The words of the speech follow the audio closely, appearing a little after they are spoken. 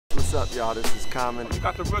What's up, y'all? This is Common. You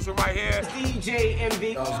got the RZA right here. DJ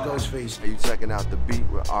MV. It's Ghostface. Are you checking out The Beat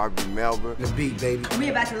with R.B. Melba? The Beat, baby. We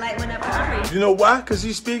about to light one up already. You know why? Because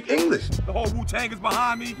he speak English. The whole Wu-Tang is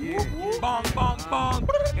behind me. Yeah. Bong, bong, bong.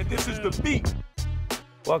 And this is The Beat.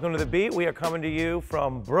 Welcome to The Beat. We are coming to you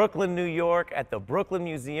from Brooklyn, New York at the Brooklyn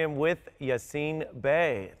Museum with Yasiin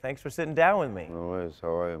Bey. Thanks for sitting down with me. No worries. How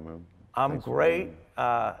are you, man? I'm Thanks great.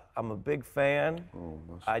 I'm a big fan.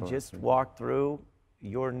 I fun. just walked through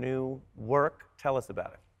your new work. Tell us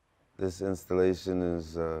about it. This installation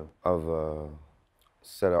is of a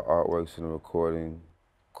set of artworks and a recording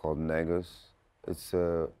called Negus. It's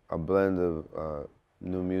a blend of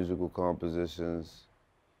new musical compositions,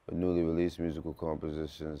 newly released musical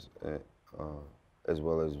compositions, as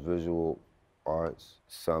well as visual arts.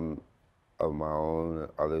 Some of my own,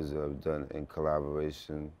 others that I've done in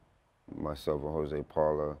collaboration. Myself and Jose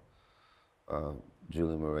Parla,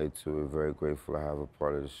 Julie Murray too. We're very grateful to have a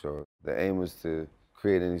part of the show. The aim was to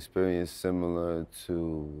create an experience similar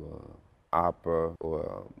to opera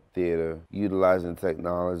or theater, utilizing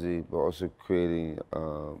technology, but also creating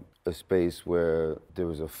a space where there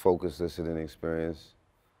was a focused listening experience,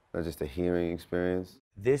 not just a hearing experience.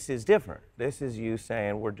 This is different. This is you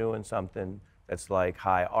saying we're doing something that's like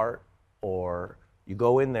high art, or you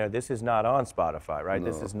go in there. This is not on Spotify, right?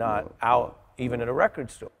 This is not out even at a record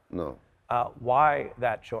store. No. Why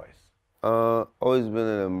that choice? Always been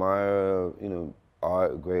an admirer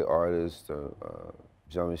of, great artists,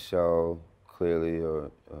 Jean-Michel, clearly, or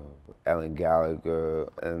Alan Gallagher,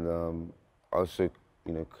 and also,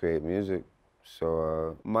 create music.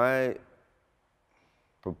 So my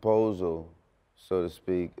proposal, so to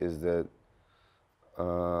speak, is that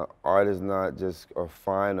art is not just, or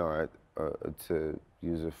fine art, to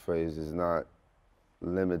use a phrase, is not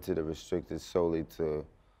limited or restricted solely to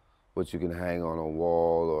what you can hang on a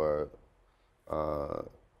wall, or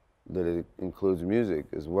that it includes music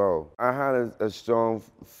as well. I had a strong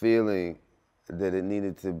feeling that it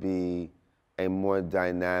needed to be a more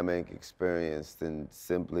dynamic experience than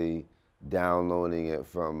simply downloading it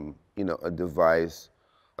from a device.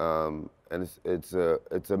 And it's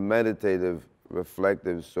a meditative,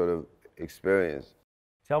 reflective sort of experience.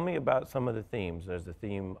 Tell me about some of the themes. There's the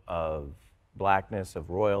theme of blackness, of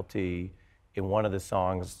royalty. In one of the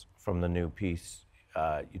songs from the new piece,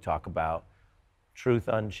 you talk about truth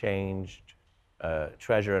unchanged,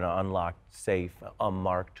 treasure in an unlocked safe,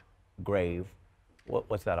 unmarked grave.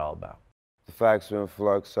 What's that all about? The facts are in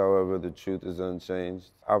flux, however, the truth is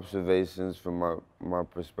unchanged. Observations from my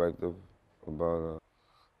perspective about a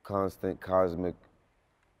constant cosmic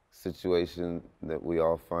situation that we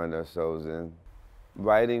all find ourselves in.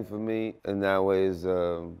 Writing for me in that way is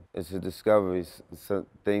it's a discovery. Some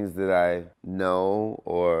things that I know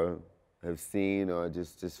or have seen or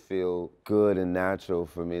just feel good and natural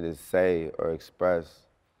for me to say or express.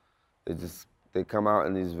 They come out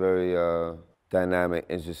in these very dynamic,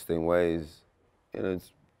 interesting ways.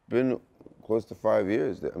 It's been close to 5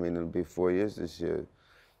 years. I mean, it'll be 4 years this year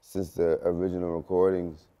since the original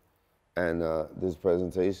recordings and this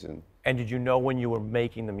presentation. And did you know when you were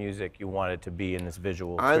making the music you wanted to be in this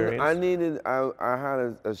visual experience? I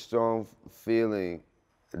had a strong feeling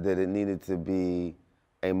that it needed to be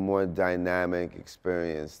a more dynamic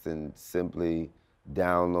experience than simply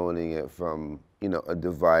downloading it from, a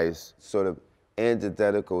device, sort of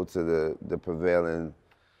antithetical to the prevailing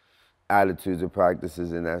attitudes or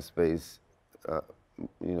practices in that space,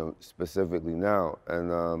 specifically now.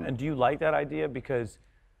 And do you like that idea? Because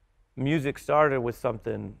music started with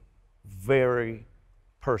something very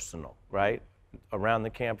personal, right? Around the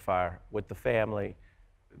campfire with the family,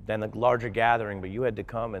 then the larger gathering, but you had to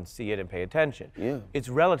come and see it and pay attention. Yeah. It's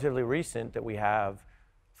relatively recent that we have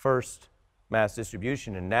first mass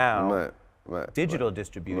distribution and now digital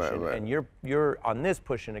distribution, and you're on this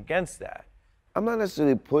pushing against that. I'm not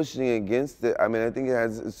necessarily pushing against it. I mean, I think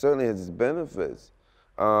it certainly has its benefits.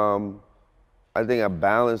 I think a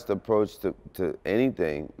balanced approach to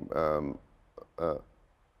anything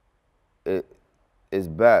it is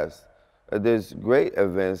best. There's great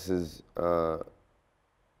advances and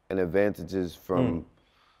advantages from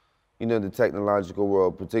the technological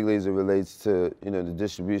world, particularly as it relates to the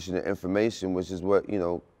distribution of information, which is what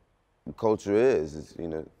culture is. It's,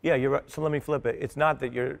 Yeah, you're right. So let me flip it. It's not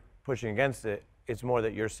that you're pushing against it. It's more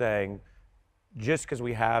that you're saying, just because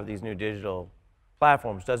we have these new digital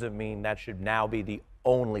platforms doesn't mean that should now be the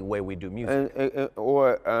only way we do music.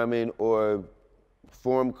 Or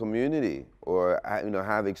form community, or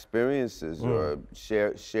have experiences, or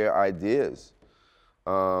share ideas.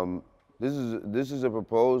 This is a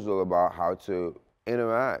proposal about how to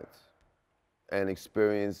interact and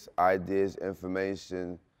experience ideas,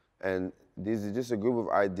 information, And these are just a group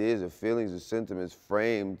of ideas or feelings or sentiments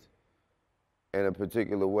framed in a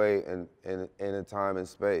particular way in a time and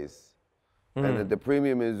space. And that the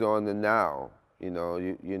premium is on the now. You know,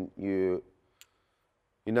 you're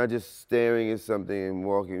not just staring at something and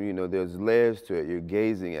walking, you know, there's layers to it. You're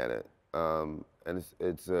gazing at it. And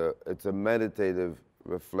it's a meditative,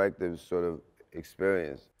 reflective sort of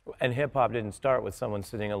experience. And hip hop didn't start with someone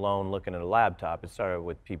sitting alone looking at a laptop. It started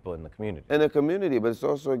with people in the community. In a community, but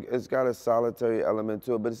it's got a solitary element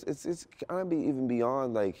to it. But it's kind of even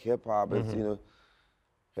beyond like hip hop. It's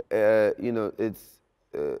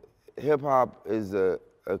hip hop is a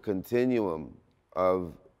continuum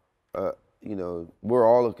of you know, we're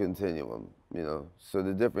all a continuum. You know, so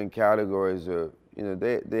the different categories are, you know,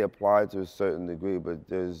 they apply to a certain degree, but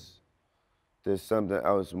there's something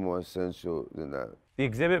else more essential than that. The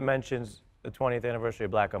exhibit mentions the 20th anniversary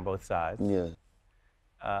of Black on Both Sides. Yeah.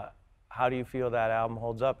 How do you feel that album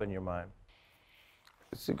holds up in your mind?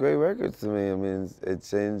 It's a great record to me. I mean, it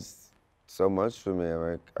changed so much for me.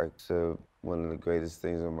 It's one of the greatest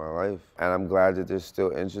things in my life. And I'm glad that there's still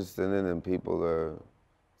interest in it and people are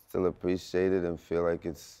still appreciate it and feel like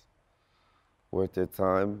it's worth their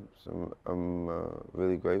time. So I'm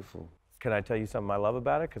really grateful. Can I tell you something I love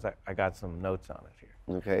about it? Because I got some notes on it here.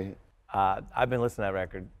 Okay. I've been listening to that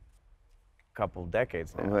record a couple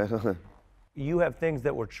decades now. Right. You have things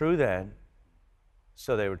that were true then,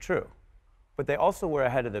 so they were true. But they also were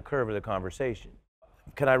ahead of the curve of the conversation.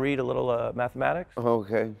 Can I read a little mathematics?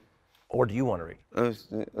 Okay. Or do you want to read?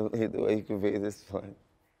 The way you can read this fine.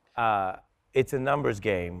 It's a numbers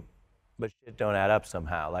game, but shit don't add up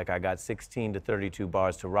somehow. Like I got 16 to 32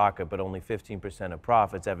 bars to rock it, but only 15% of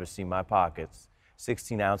profits ever see my pockets.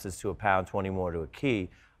 16 ounces to a pound, 20 more to a key.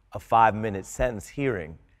 A 5-minute sentence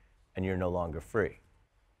hearing, and you're no longer free.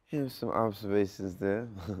 Here's some observations there.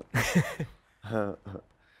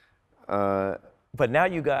 But now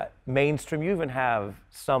you got mainstream, you even have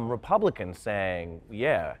some Republicans saying,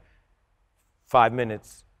 yeah, 5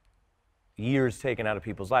 minutes, years taken out of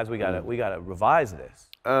people's lives, we gotta revise this.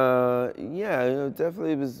 Yeah, you know,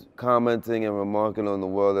 definitely was commenting and remarking on the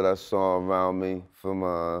world that I saw around me from,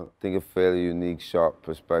 I think, a fairly unique, sharp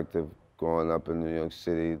perspective. Growing up in New York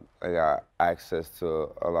City, I got access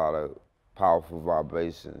to a lot of powerful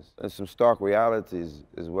vibrations and some stark realities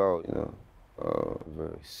as well, you know.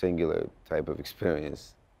 Very singular type of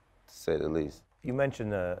experience, to say the least. You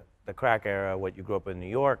mentioned the crack era, what you grew up in New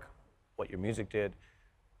York, what your music did.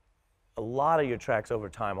 A lot of your tracks over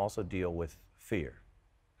time also deal with fear.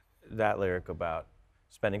 That lyric about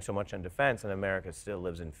spending so much on defense and America still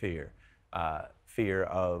lives in fear. Fear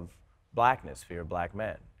of blackness, fear of black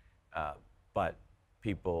men. But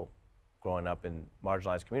people growing up in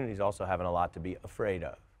marginalized communities also having a lot to be afraid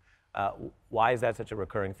of. Why is that such a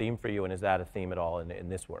recurring theme for you, and is that a theme at all in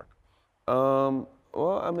this work?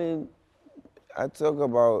 Well, I mean, I talk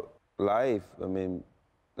about life. I mean,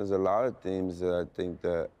 there's a lot of themes that I think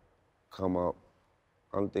that come up.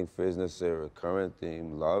 I don't think fear is necessarily a recurrent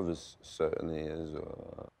theme. Love is certainly is.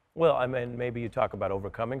 Well, I mean, maybe you talk about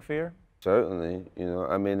overcoming fear? Certainly, you know,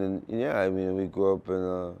 I mean, we grew up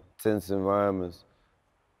in tense environments.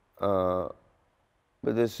 But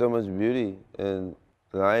there's so much beauty in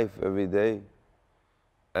life every day.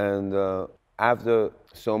 And after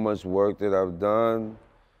so much work that I've done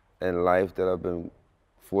and life that I've been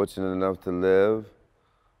fortunate enough to live,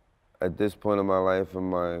 at this point in my life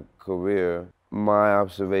and my career, my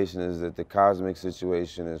observation is that the cosmic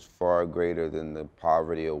situation is far greater than the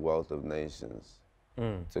poverty or wealth of nations.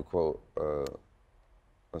 To quote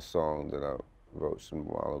a song that I wrote some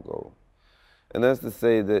while ago. And that's to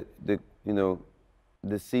say that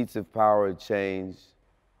the seats of power change,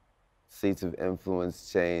 seats of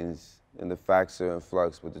influence change, and the facts are in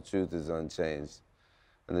flux, but the truth is unchanged.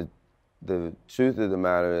 And the truth of the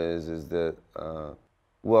matter is that,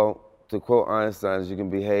 well, to quote Einstein, you can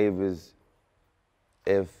behave as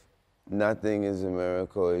if nothing is a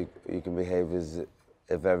miracle, you can behave as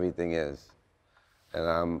if everything is. And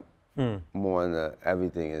I'm more on the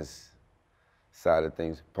everything is side of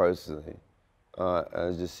things personally.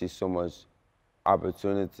 I just see so much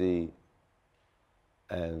opportunity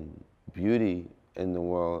and beauty in the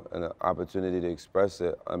world and an opportunity to express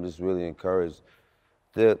it. I'm just really encouraged.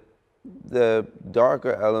 The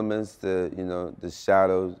darker elements, the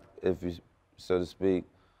shadows, if you so to speak,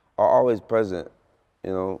 are always present,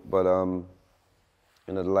 but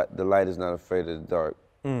the light is not afraid of the dark,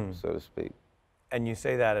 so to speak. And you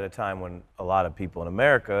say that at a time when a lot of people in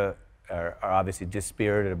America are obviously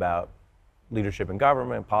dispirited about leadership in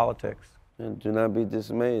government, politics. And do not be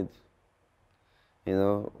dismayed.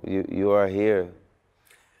 You are here.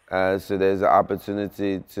 So there's an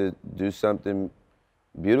opportunity to do something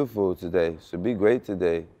beautiful today. So be great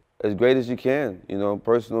today. As great as you can, you know,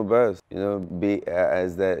 personal best. You know, be,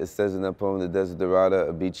 as that it says in that poem, The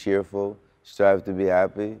Desiderata, be cheerful, strive to be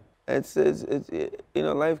happy. It's you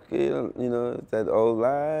know, life, you know, it's that old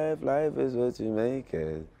life is what you make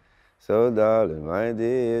it. So darling, my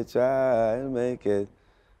dear, try and make it.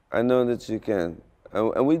 I know that you can,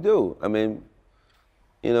 and we do. I mean,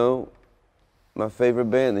 you know, my favorite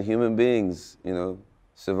band, the Human Beings, you know,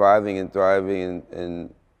 surviving and thriving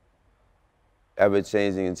in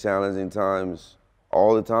ever-changing and challenging times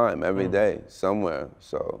all the time, every day, somewhere.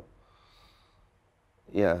 So,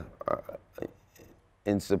 yeah,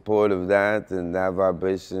 in support of that and that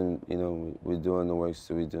vibration, you know, we're doing the works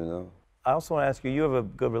that we do now. I also want to ask you, you have a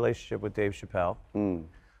good relationship with Dave Chappelle.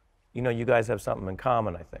 You know, you guys have something in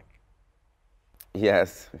common, I think.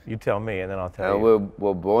 Yes. You tell me, and then I'll tell you.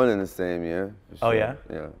 We're born in the same year. Oh, yeah?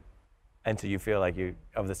 Yeah. And so you feel like you're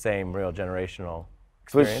of the same real generational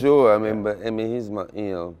For experience? sure. I mean, but I mean, he's my,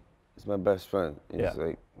 you know, he's my best friend. He's Yeah.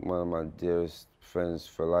 like one of my dearest friends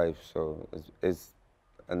for life. So it's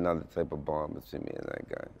another type of bond between me and that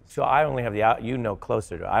guy. So I only have the you know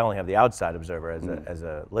closer to. I only have the outside observer as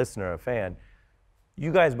a listener, a fan.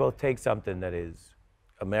 You guys both take something that is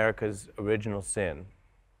America's original sin,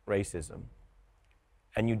 racism,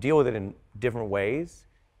 and you deal with it in different ways,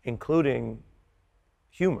 including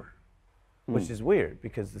humor, which is weird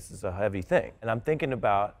because this is a heavy thing. And I'm thinking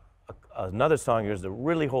about another song of yours that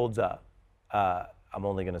really holds up. I'm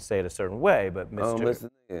only going to say it a certain way, but Mr.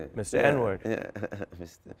 Mr. N-word. Yeah,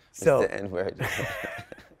 Mr. N-word.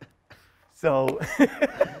 So,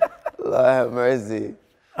 Lord have mercy.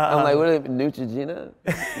 I'm like, what is it, Neutrogena?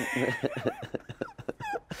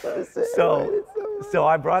 so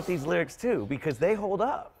I brought these lyrics too because they hold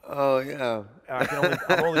up. Oh, yeah.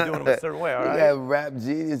 I'm only doing them a certain way, all right? You got rap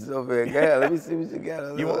genius over here. Yeah, let me see what you got.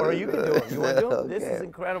 Or you can do it. You want to do it? This is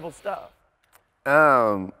incredible stuff.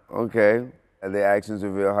 Okay. Their actions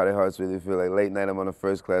reveal how their hearts really feel. Like late night, I'm on a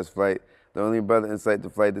first-class flight. The only brother in sight, the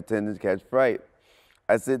flight attendants catch fright.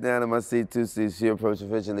 I sit down in my seat, 2 seats. She approached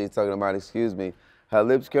efficiently, talking about, excuse me. Her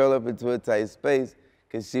lips curl up into a tight space,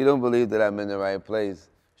 because she don't believe that I'm in the right place.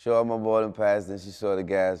 Show her my boarding pass, then she saw the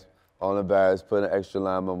gas. All embarrassed, put an extra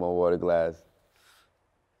lime on my water glass.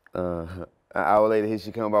 An hour later, here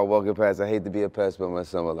she come about walking past. I hate to be a pest, but my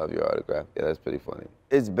son will love your autograph. Yeah, that's pretty funny.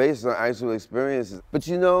 It's based on actual experiences. But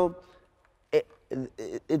you know,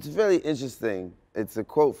 it's very interesting. It's a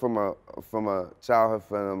quote from a childhood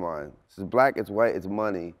friend of mine. It says, black, it's white, it's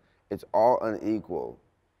money. It's all unequal.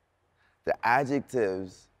 The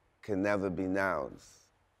adjectives can never be nouns.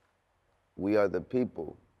 We are the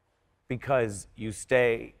people. Because you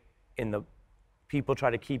stay in the, people try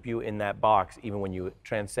to keep you in that box even when you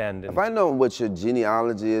transcend. If I know what your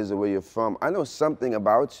genealogy is or where you're from, I know something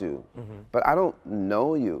about you, but I don't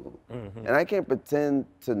know you. And I can't pretend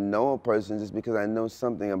to know a person just because I know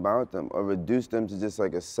something about them or reduce them to just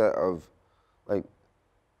like a set of like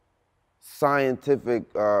scientific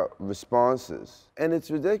responses. And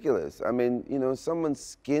it's ridiculous. I mean, you know, someone's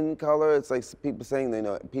skin color, it's like people saying, you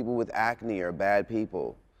know, people with acne are bad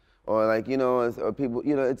people. Or like, you know, or people,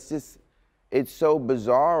 you know, it's just, it's so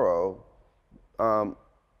bizarro,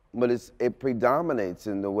 but it predominates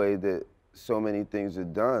in the way that so many things are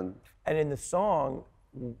done. And in the song,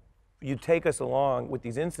 you take us along with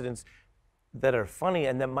these incidents that are funny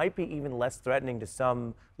and that might be even less threatening to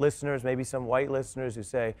some listeners, maybe some white listeners who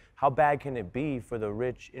say, how bad can it be for the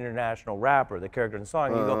rich international rapper, the character in the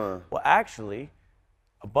song? And you go, well, actually,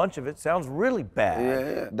 a bunch of it sounds really bad.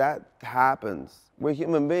 Yeah, that happens. We're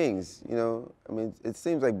human beings, you know? I mean, it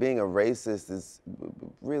seems like being a racist is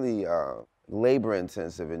really labor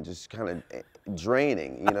intensive and just kind of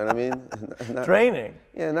draining, you know what I mean? Draining?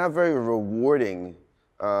 Yeah, not very rewarding.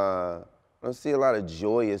 I don't see a lot of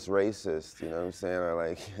joyous racists, you know what I'm saying? Or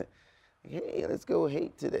like, hey, let's go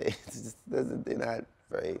hate today. It's just, they're not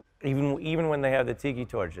very. Even when they have the tiki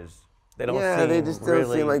torches, they don't yeah, seem they just don't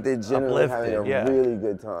really seem like they're generally having a yeah. really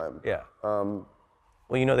good time. Yeah.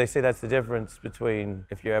 Well, you know, they say that's the difference between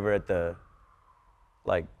if you're ever at the,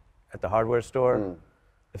 like, at the hardware store,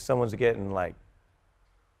 if someone's getting like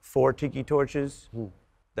 4 tiki torches,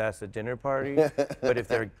 that's a dinner party. But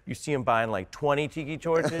if you see them buying like 20 tiki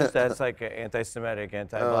torches, that's like an anti-Semitic,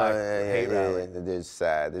 anti-black hate rally. Yeah, they're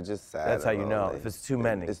sad. They're just sad. That's how you know if it's too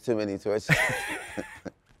many. It's too many torches.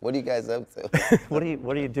 What are you guys up to? What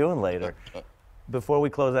are you doing later? Before we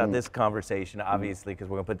close out this conversation, obviously, because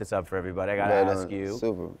we're gonna put this up for everybody, I gotta ask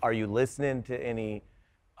you: are you listening to any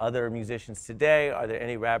other musicians today? Are there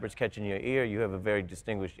any rappers catching your ear? You have a very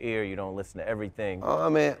distinguished ear. You don't listen to everything. Oh,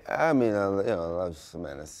 you know, I love,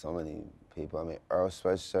 man, there's so many people. I mean, Earl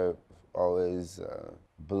Sweatshirt, always,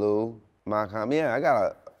 Blue, Malcolm. Yeah, I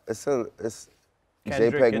got it's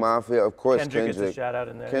JPEG Mafia, of course. Kendrick gets a shout out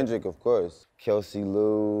in there. Kendrick, of course. Kelsey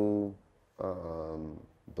Lou,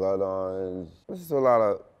 Blood Orange. There's a lot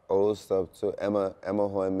of old stuff too. Emma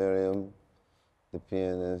Hoy Miriam, the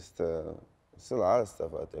pianist. There's a lot of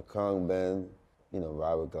stuff out there. Kong Ben, you know,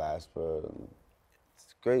 Robert Glasper.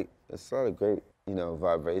 It's great. There's a lot of great, you know,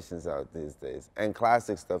 vibrations out these days. And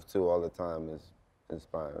classic stuff too, all the time is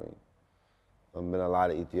inspiring. I've been a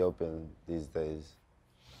lot of Ethiopian these days.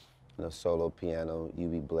 You know, solo piano,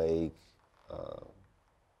 U.B. Blake,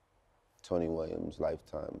 Tony Williams,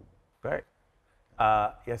 Lifetime. Great.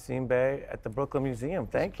 Yasiin Bey at the Brooklyn Museum.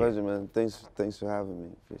 Thank you. Pleasure, man. Thanks for having me.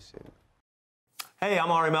 Appreciate it. Hey,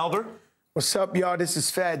 I'm Ari Melber. What's up, y'all? This is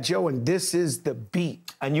Fat Joe, and this is The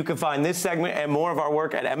Beat. And you can find this segment and more of our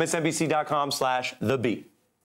work at msnbc.com/thebeat.